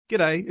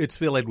G'day, it's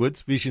Phil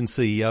Edwards, Vision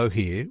CEO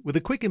here, with a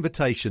quick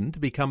invitation to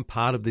become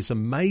part of this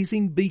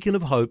amazing beacon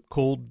of hope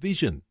called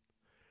Vision.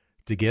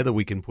 Together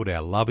we can put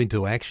our love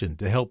into action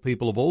to help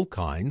people of all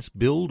kinds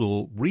build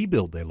or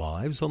rebuild their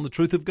lives on the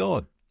truth of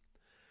God.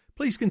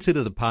 Please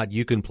consider the part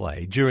you can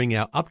play during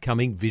our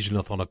upcoming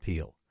Visionathon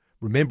appeal,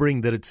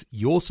 remembering that it's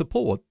your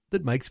support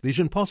that makes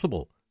Vision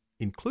possible,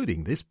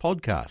 including this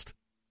podcast.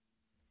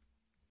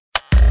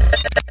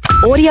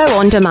 Audio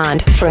on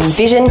demand from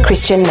Vision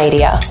Christian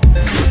Media.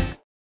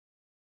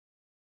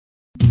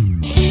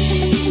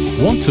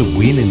 Want to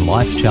win in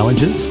life's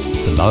challenges?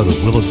 To know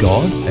the will of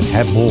God and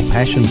have more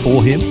passion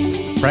for Him?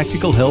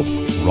 Practical help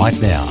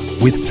right now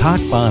with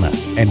Tak Bhana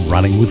and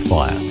Running with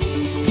Fire.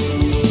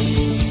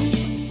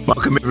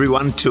 Welcome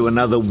everyone to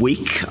another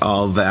week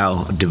of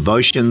our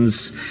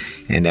devotions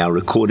and our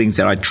recordings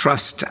that I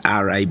trust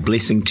are a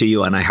blessing to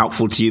you and are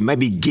helpful to you.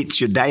 Maybe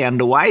gets your day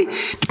underway,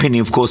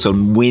 depending of course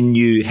on when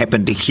you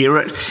happen to hear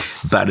it.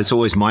 But it's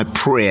always my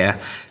prayer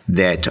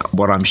that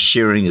what I'm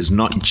sharing is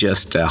not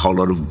just a whole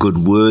lot of good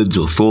words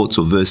or thoughts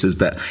or verses,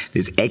 but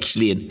there's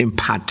actually an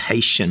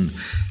impartation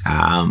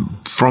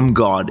from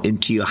God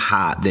into your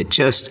heart that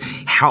just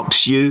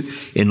helps you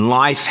in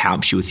life,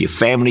 helps you with your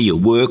family, your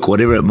work,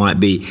 whatever it might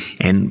be,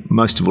 and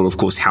most of all, of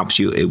course, helps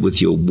you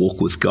with your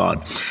walk with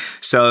God.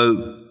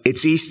 So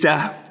it's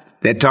Easter.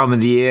 That time of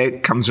the year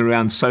comes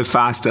around so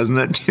fast, doesn't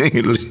it?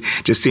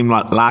 It just seemed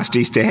like last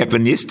Easter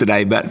happened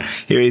yesterday, but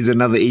here is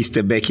another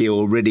Easter back here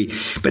already.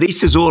 But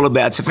Easter's all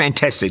about, it's a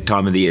fantastic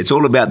time of the year. It's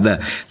all about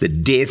the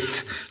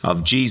death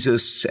of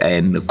Jesus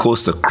and, of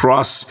course, the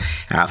cross,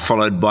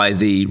 followed by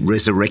the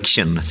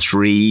resurrection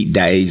 3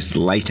 days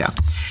later.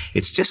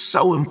 It's just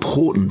so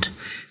important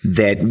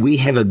that we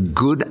have a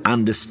good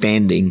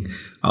understanding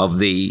of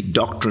the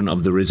doctrine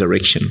of the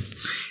resurrection.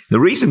 The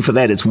reason for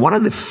that is one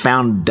of the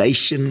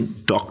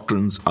foundation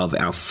doctrines of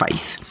our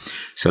faith.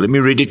 So let me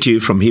read it to you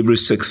from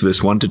Hebrews 6,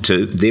 verse 1 to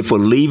 2. Therefore,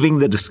 leaving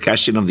the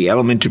discussion of the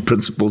elementary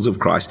principles of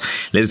Christ,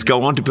 let us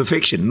go on to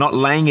perfection, not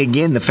laying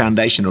again the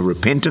foundation of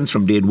repentance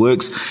from dead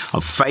works,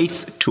 of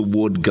faith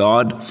toward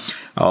God,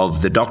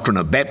 of the doctrine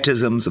of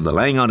baptisms, of the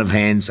laying on of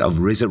hands, of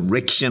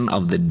resurrection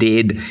of the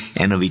dead,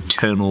 and of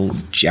eternal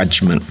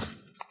judgment.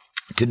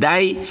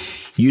 Today,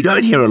 you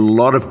don't hear a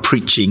lot of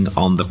preaching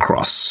on the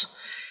cross.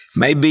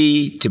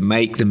 Maybe to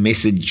make the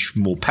message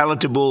more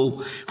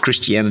palatable,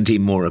 Christianity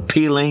more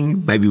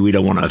appealing. Maybe we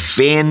don't want to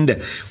offend.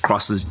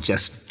 Crosses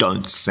just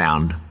don't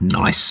sound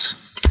nice.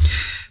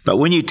 But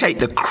when you take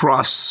the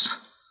cross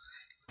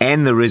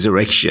and the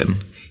resurrection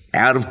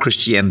out of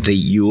Christianity,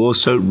 you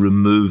also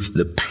remove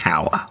the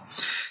power.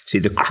 See,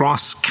 the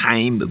cross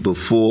came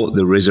before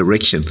the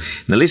resurrection.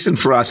 The lesson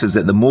for us is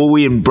that the more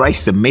we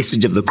embrace the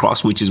message of the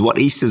cross, which is what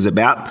Easter's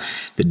about,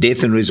 the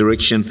death and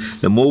resurrection,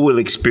 the more we'll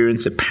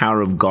experience the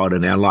power of God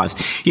in our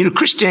lives. You know,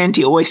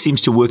 Christianity always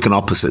seems to work in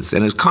opposites,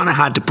 and it's kind of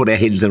hard to put our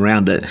heads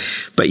around it.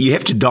 But you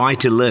have to die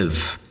to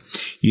live.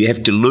 You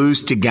have to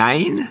lose to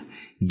gain,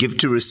 give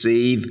to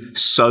receive,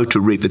 sow to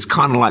reap. It's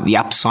kind of like the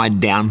upside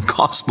down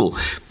gospel,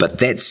 but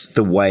that's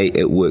the way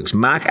it works.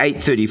 Mark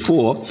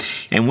 8:34,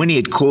 and when he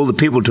had called the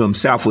people to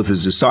himself with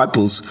his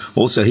disciples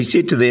also, he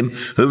said to them,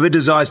 whoever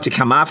desires to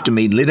come after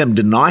me, let him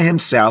deny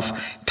himself,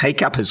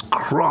 take up his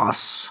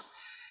cross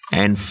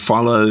and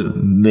follow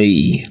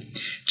me.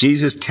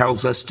 Jesus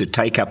tells us to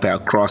take up our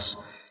cross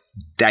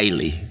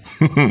daily.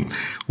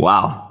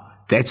 Wow,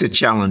 that's a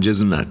challenge,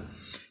 isn't it?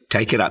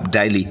 Take it up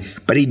daily.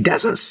 But he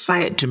doesn't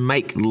say it to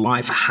make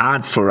life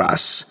hard for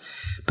us.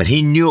 But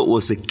he knew it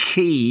was the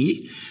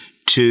key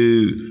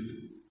to,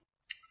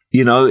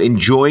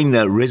 enjoying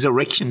the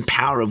resurrection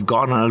power of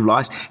God in our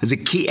lives. It's a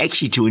key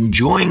actually to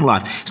enjoying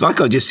life. It's like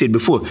I just said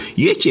before,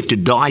 you actually have to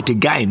die to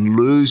gain,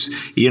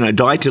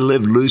 die to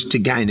live, lose to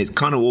gain. It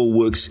kind of all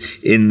works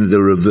in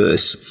the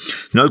reverse.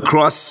 No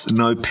cross,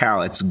 no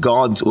power. It's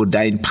God's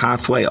ordained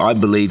pathway, I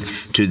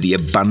believe, to the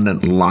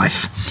abundant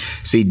life.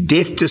 See,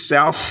 death to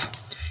self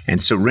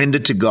and surrender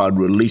to God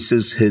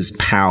releases His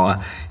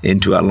power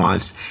into our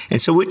lives. And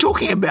so we're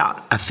talking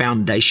about a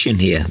foundation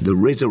here. The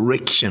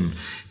resurrection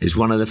is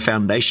one of the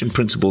foundation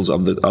principles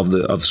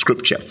of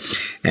Scripture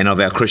and of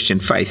our Christian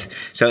faith.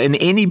 So in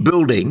any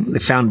building, the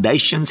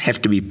foundations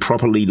have to be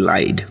properly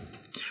laid.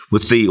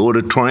 With the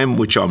auditorium,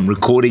 which I'm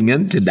recording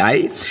in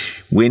today,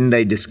 when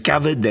they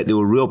discovered that there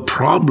were real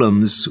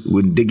problems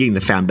when digging the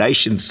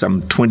foundations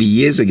some 20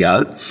 years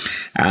ago,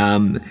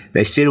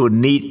 they said it would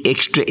need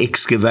extra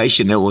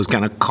excavation. It was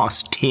going to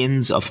cost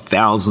tens of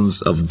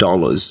thousands of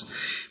dollars.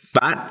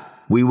 But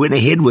we went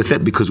ahead with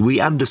it because we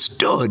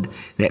understood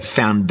that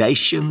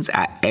foundations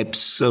are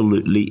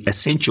absolutely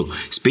essential,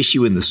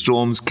 especially when the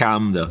storms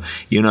come,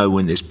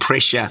 when there's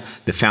pressure,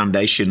 the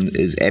foundation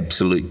is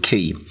absolute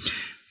key.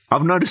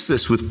 I've noticed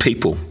this with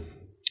people.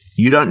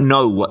 You don't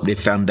know what their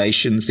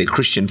foundations, their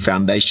Christian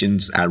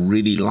foundations are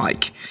really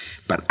like.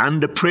 But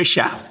under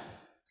pressure,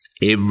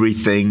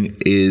 everything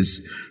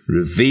is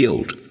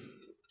revealed.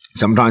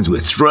 Sometimes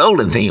we're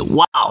thrilled and thinking,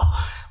 wow,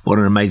 what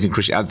an amazing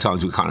Christian. Other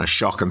times we're kind of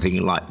shocked and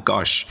thinking like,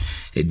 gosh,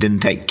 it didn't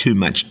take too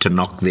much to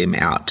knock them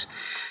out.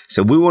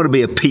 So we want to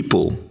be a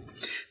people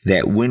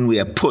that when we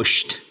are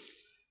pushed,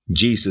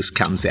 Jesus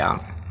comes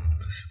out.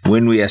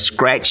 When we are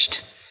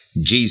scratched,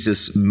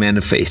 Jesus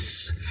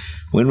manifests.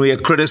 When we are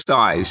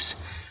criticized,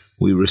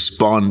 we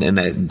respond in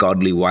a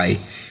godly way.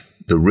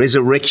 The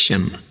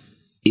resurrection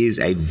is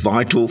a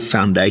vital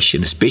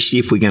foundation, especially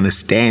if we're going to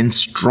stand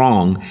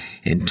strong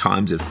in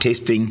times of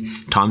testing,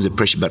 times of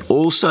pressure, but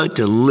also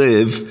to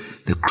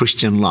live the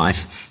Christian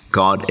life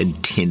God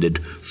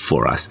intended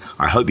for us.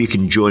 I hope you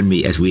can join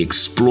me as we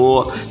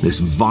explore this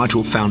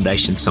vital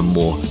foundation some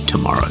more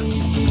tomorrow.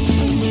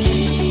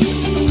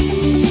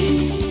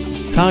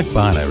 Tak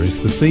Bhana is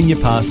the Senior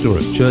Pastor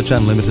of Church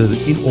Unlimited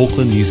in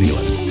Auckland, New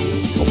Zealand.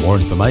 For more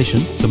information,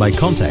 to make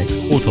contact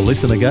or to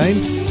listen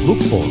again,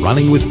 look for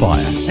Running with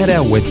Fire at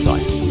our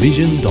website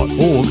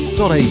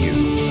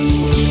vision.org.au.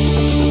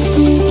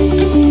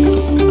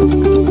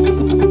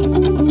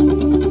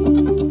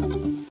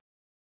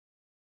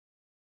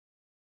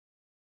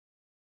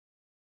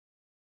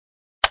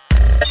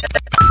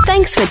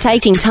 Thanks for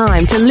taking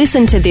time to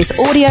listen to this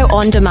audio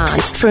on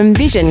demand from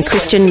Vision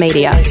Christian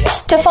Media.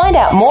 To find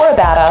out more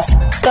about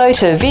us, go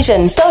to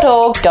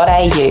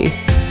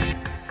vision.org.au.